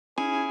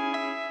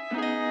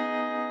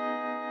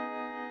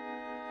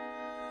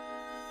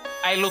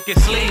Hey, look,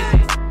 it's sleazy.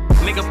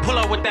 Nigga, pull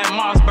up with that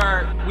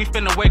Mossberg. We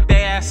finna wake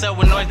they ass up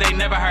with noise they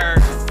never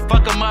heard.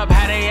 Fuck them up,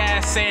 had they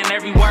ass saying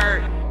every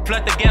word.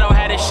 Flood the ghetto,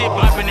 had this shit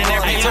bumping in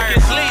every turn. Hey, look,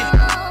 it's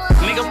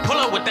sleazy. Nigga, pull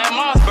up with that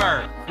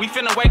Mossberg. We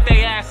finna wake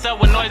they ass up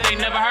with noise they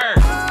never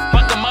heard.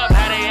 Fuck them up,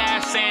 had they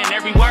ass saying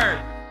every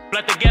word.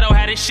 Flood the ghetto,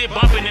 had this shit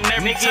bumping in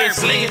every turn.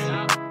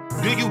 Nigga,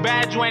 do you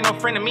bad, you ain't no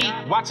friend of me.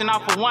 Watching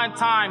out for one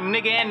time,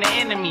 nigga and the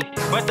enemy.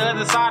 But the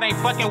other side ain't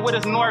fucking with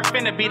us nor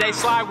finna be. They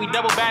slide, we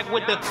double back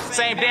with the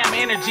same damn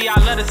energy. I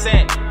love the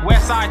set.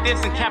 West side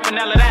this and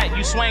Campanella that.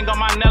 You swing on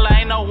my Nella,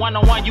 ain't no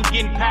one-on-one, you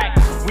getting packed.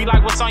 We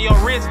like what's on your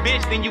wrist,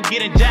 bitch, then you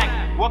getting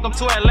jacked. Welcome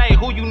to LA,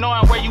 who you know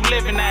and where you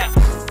living at.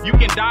 You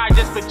can die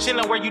just for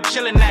chillin' where you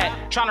chillin'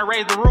 at. Tryna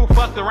raise the roof,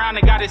 fucked around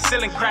and got his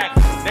ceiling cracked.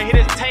 They hit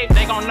his tape,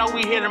 they gon' know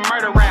we hit a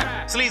murder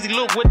rap. Sleazy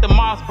Luke with the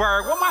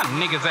Mossberg, where my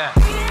niggas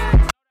at?